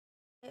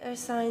Earth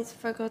signs,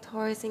 Virgo,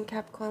 Taurus, and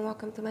Capricorn,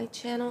 welcome to my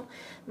channel.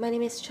 My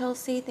name is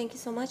Chelsea. Thank you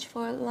so much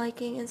for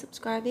liking and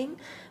subscribing.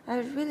 I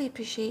really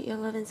appreciate your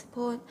love and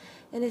support.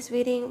 In this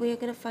reading, we are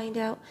going to find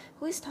out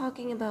who is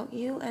talking about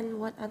you and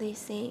what are they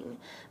saying.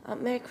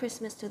 Merry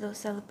Christmas to those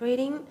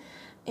celebrating.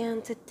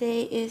 And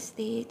today is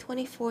the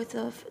 24th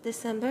of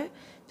December,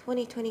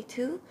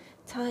 2022.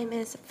 Time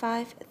is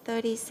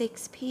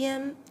 5:36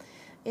 p.m.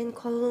 in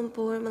Kuala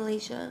Lumpur,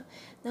 Malaysia.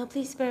 Now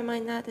please bear in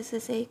mind that this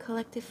is a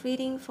collective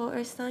reading for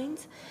Earth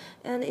signs,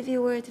 and if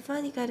you were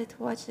divinely guided to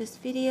watch this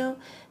video,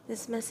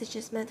 this message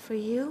is meant for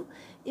you,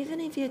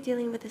 even if you're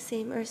dealing with the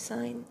same Earth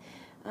sign.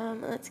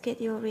 Let's get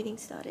your reading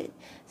started.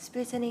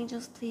 Spirits and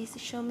angels, please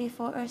show me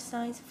for Earth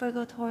signs,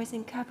 Virgo, Taurus,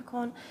 and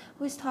Capricorn,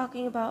 who is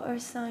talking about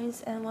Earth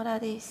signs and what are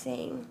they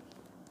saying.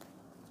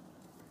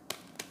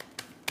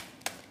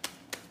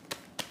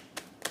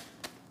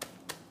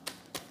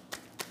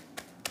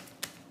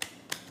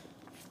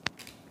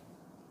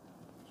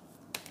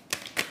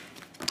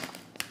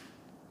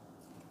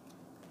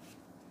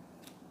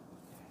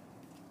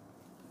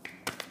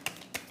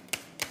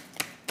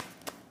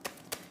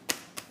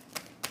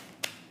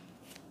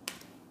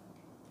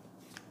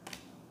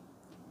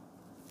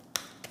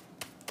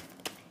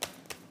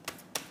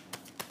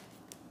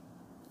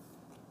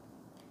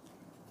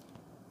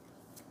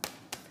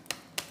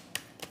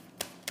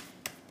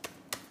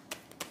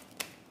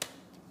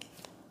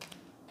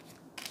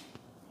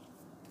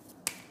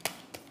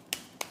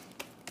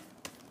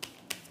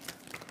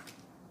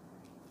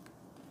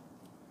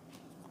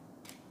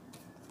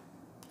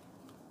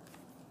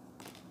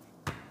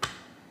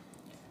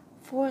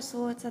 Four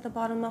Swords at the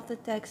bottom of the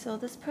deck. So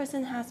this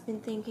person has been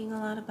thinking a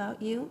lot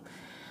about you.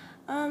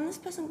 This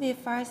person could be a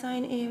fire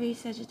sign, Aries,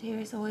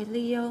 Sagittarius, or a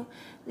Leo,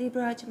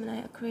 Libra,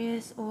 Gemini,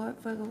 Aquarius, or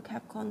Virgo,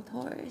 Capricorn,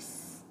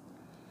 Taurus.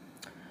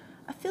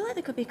 I feel like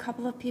there could be a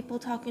couple of people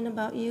talking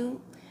about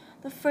you.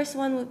 The first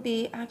one would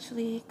be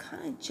actually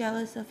kind of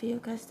jealous of you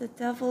because the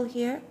Devil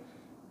here,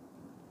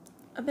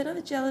 a bit of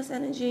a jealous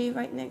energy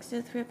right next to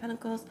the Three of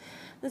Pentacles.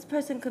 This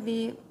person could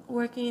be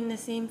working in the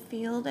same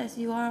field as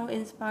you are, or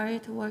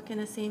inspired to work in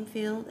the same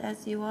field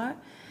as you are.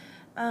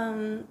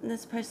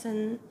 This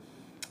person,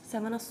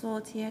 Seven of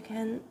Swords here,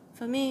 can,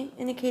 for me,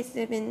 indicates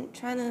they've been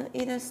trying to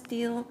either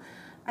steal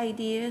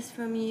ideas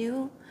from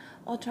you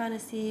or trying to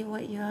see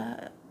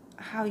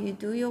how you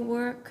do your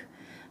work.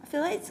 I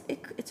feel like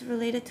it's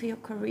related to your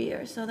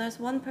career. So there's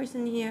one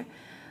person here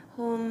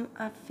whom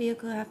I feel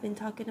could have been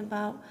talking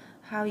about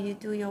how you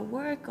do your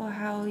work or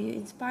how you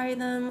inspire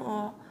them,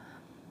 or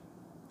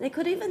they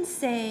could even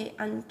say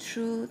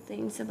untrue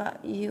things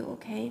about you,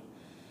 okay?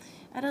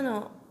 I don't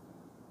know.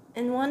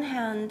 In one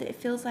hand, it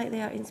feels like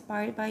they are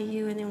inspired by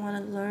you and they want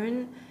to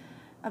learn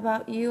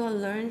about you or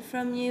learn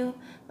from you,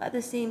 but at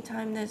the same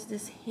time, there's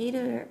this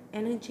hater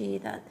energy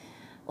that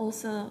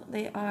also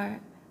they are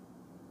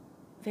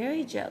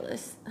very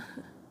jealous.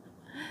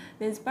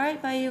 They're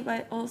inspired by you,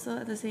 but also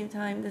at the same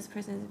time, this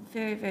person is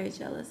very, very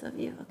jealous of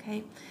you,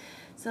 okay?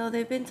 So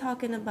they've been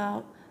talking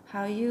about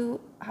how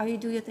you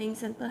do your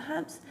things, and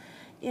perhaps,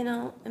 you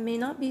know, it may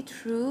not be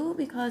true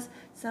because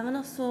Seven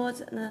of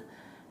Swords and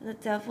the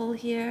Devil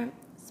here,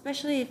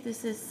 especially if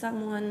this is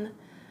someone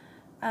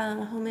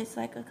whom is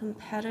like a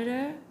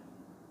competitor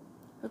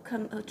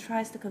who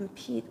tries to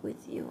compete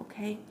with you,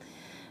 okay?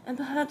 And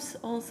perhaps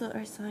also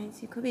Earth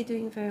signs, you could be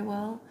doing very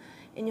well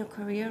in your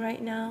career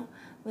right now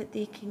with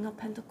the King of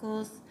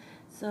Pentacles.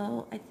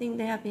 So I think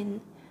they have been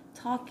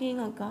talking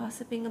or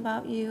gossiping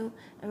about you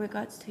in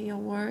regards to your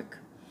work,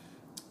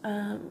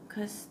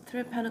 because Three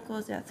of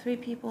Pentacles, there are three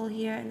people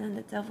here, and then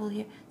the Devil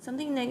here,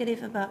 something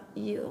negative about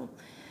you.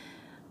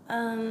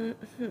 The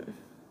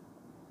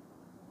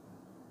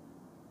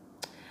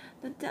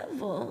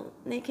Devil,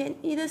 they can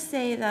either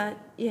say that,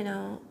 you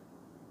know,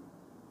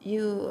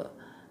 you're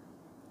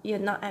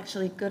not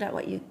actually good at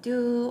what you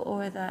do,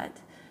 or that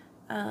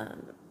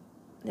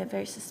they're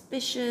very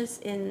suspicious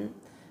in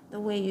the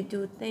way you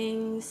do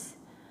things.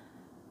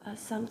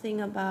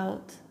 Something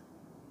about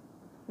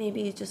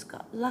maybe you just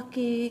got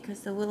lucky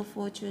because the Wheel of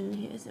Fortune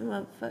here is in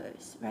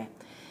reverse, right?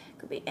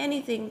 Could be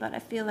anything, but I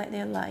feel like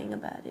they're lying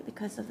about it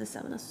because of the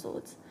Seven of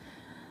Swords.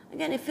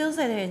 Again, it feels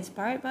like they're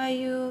inspired by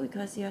you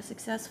because you're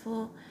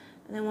successful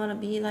and they want to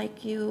be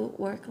like you,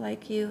 work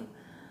like you.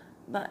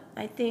 But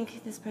I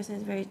think this person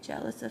is very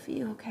jealous of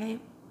you, okay?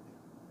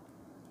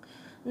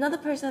 Another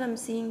person I'm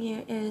seeing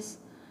here is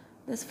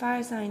this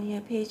fire sign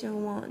here, Page of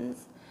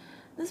Wands.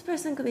 This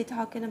person could be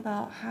talking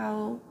about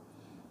how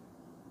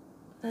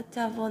the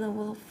Devil and the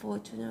Wheel of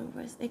Fortune are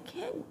reversed. They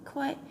can't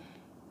quite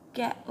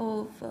get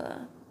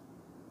over.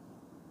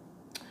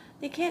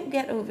 They can't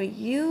get over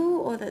you,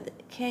 or that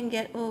they can't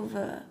get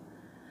over,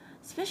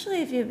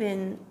 especially if you've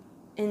been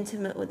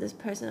intimate with this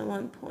person at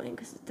one point.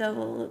 Because the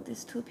Devil,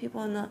 these two people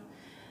are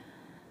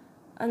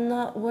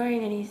not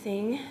wearing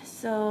anything.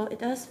 So it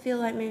does feel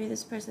like maybe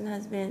this person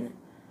has been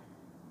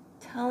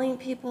telling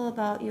people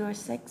about your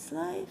sex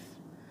life.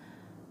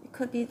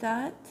 Could be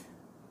that.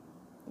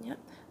 Yep.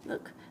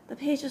 Look, the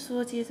Page of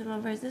Swords is in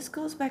reverse. This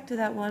goes back to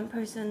that one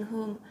person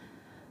who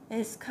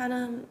is kind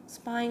of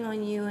spying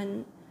on you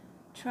and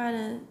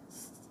trying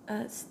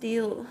to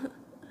steal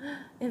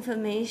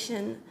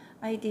information,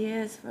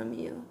 ideas from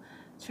you,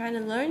 trying to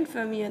learn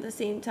from you at the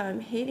same time,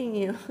 hating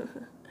you.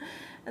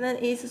 And then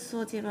Ace of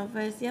Swords in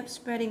reverse, yep,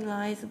 spreading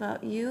lies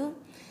about you.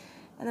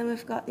 And then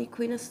we've got the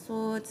Queen of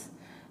Swords,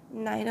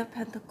 Knight of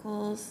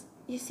Pentacles.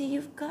 You see,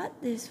 you've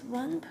got this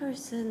one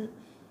person.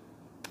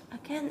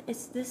 Again,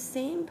 it's the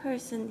same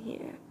person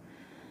here.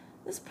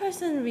 This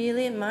person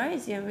really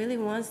admires you, really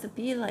wants to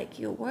be like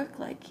you, work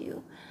like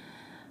you,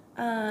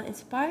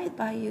 inspired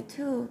by you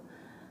too.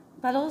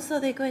 But also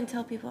they go and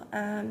tell people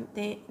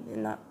they're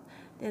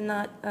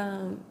not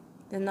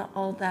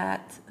all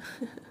that.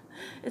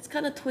 It's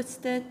kind of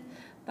twisted,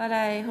 but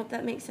I hope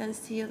that makes sense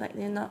to you. Like,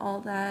 they're not all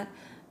that.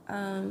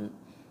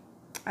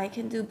 I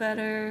can do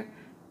better,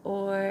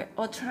 or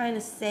trying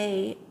to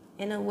say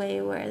in a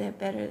way where they're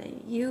better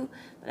than you,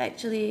 but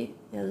actually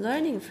they're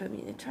learning from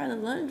you. They're trying to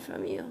learn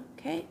from you.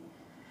 Okay.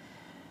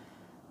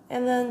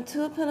 And then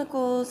Two of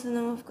Pentacles, and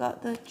then we've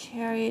got the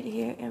Chariot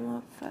here in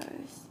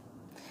reverse.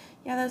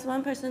 Yeah, there's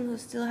one person who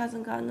still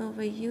hasn't gotten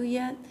over you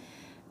yet.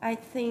 I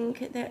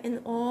think they're in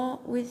awe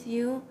with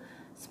you,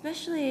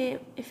 especially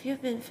if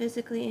you've been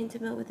physically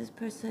intimate with this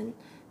person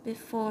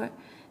before.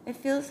 It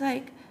feels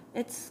like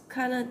it's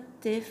kind of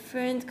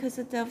different because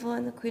the Devil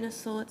and the Queen of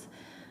Swords.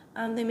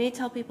 They may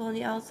tell people on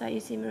the outside you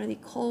seem really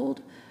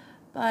cold,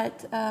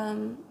 but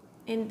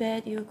in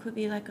bed you could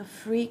be like a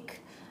freak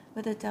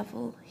with the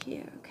Devil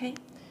here, okay?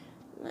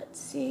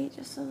 Let's see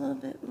just a little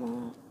bit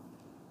more.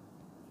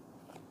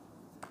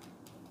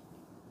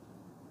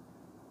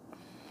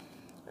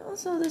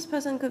 Also, this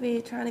person could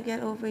be trying to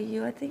get over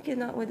you. I think you're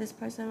not with this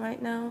person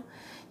right now.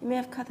 You may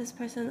have cut this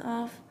person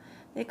off.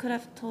 They could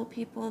have told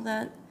people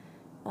that,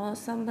 or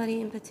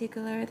somebody in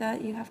particular,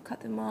 that you have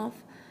cut them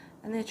off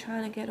and they're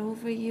trying to get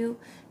over you.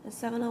 The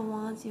Seven of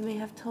Wands, you may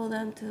have told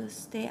them to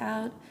stay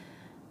out.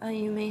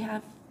 You may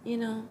have,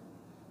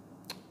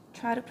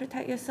 try to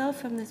protect yourself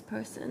from this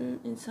person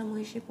in some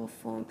way, shape, or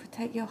form.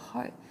 Protect your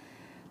heart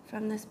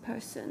from this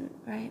person,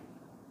 right?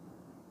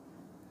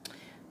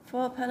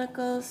 Four of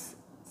Pentacles.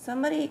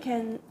 Somebody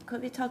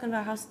could be talking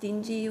about how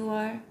stingy you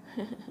are.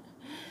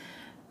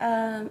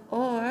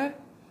 Or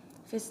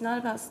if it's not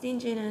about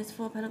stinginess,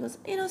 Four of Pentacles,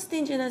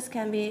 stinginess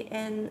can be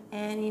in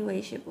any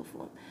way, shape, or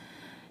form.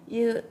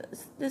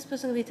 This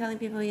person will be telling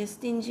people you're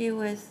stingy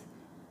with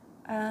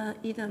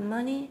either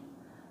money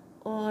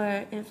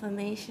or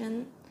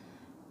information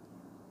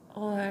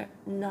or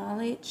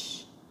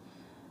knowledge.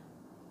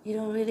 You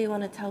don't really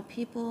want to tell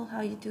people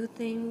how you do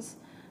things.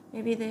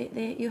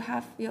 Maybe you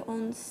have your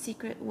own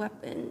secret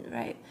weapon,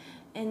 right?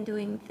 And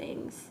doing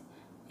things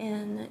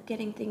and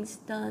getting things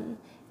done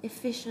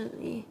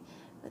efficiently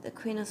with the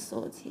Queen of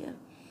Swords here.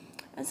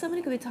 And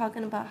somebody could be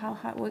talking about how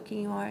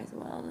hardworking you are as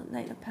well, the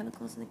Knight of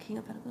Pentacles and the King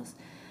of Pentacles.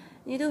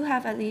 You do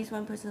have at least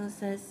one person who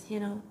says,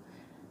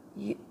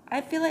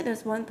 I feel like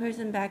there's one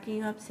person backing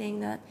you up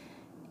saying that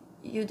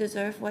you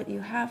deserve what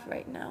you have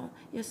right now,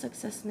 your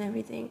success and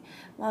everything,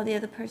 while the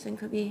other person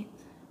could be,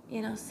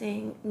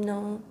 saying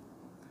no,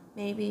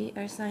 maybe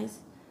our signs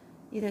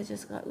either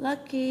just got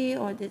lucky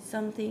or did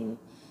something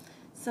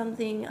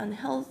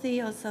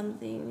unhealthy or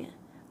something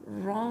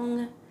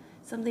wrong,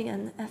 something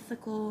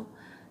unethical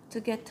to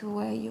get to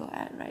where you're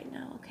at right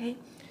now, okay?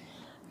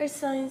 Earth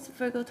signs,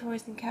 Virgo,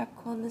 Taurus, and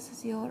Capricorn, this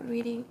is your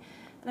reading,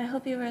 and I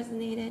hope you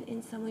resonated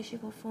in some way,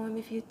 shape, or form.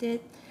 If you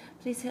did,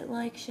 please hit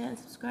like, share, and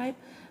subscribe.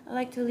 I'd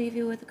like to leave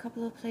you with a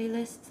couple of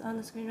playlists on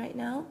the screen right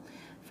now.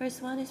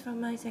 First one is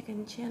from my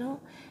second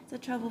channel. It's a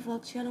travel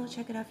vlog channel.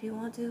 Check it out if you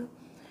want to.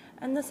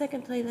 And the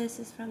second playlist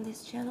is from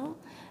this channel.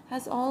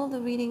 Has all the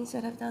readings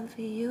that I've done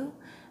for you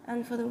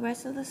and for the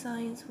rest of the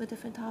signs with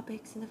different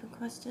topics and different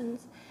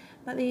questions.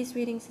 But these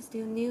readings are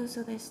still new,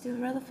 so they're still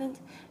relevant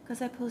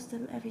because I post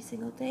them every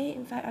single day.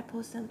 In fact, I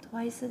post them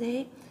twice a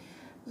day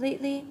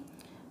lately.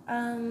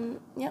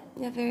 Yep,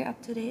 they're very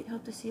up to date.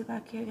 Hope to see you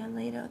back here again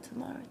later or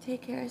tomorrow.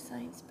 Take care,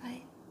 signs.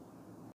 Bye.